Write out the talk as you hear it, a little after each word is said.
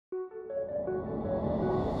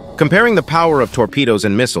Comparing the power of torpedoes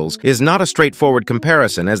and missiles is not a straightforward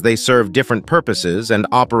comparison as they serve different purposes and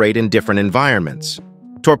operate in different environments.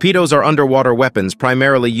 Torpedoes are underwater weapons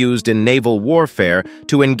primarily used in naval warfare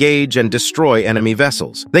to engage and destroy enemy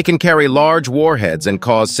vessels. They can carry large warheads and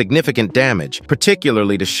cause significant damage,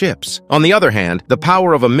 particularly to ships. On the other hand, the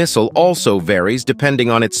power of a missile also varies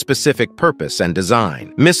depending on its specific purpose and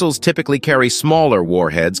design. Missiles typically carry smaller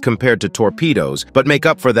warheads compared to torpedoes, but make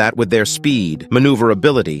up for that with their speed,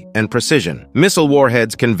 maneuverability, and precision. Missile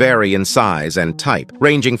warheads can vary in size and type,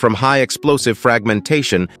 ranging from high explosive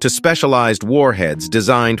fragmentation to specialized warheads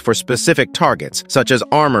designed for specific targets, such as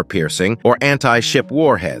armor-piercing or anti-ship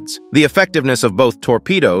warheads. The effectiveness of both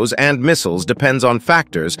torpedoes and missiles depends on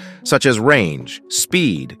factors such as range,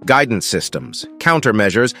 speed, guidance systems,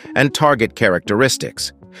 countermeasures, and target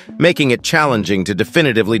characteristics, making it challenging to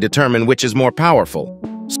definitively determine which is more powerful.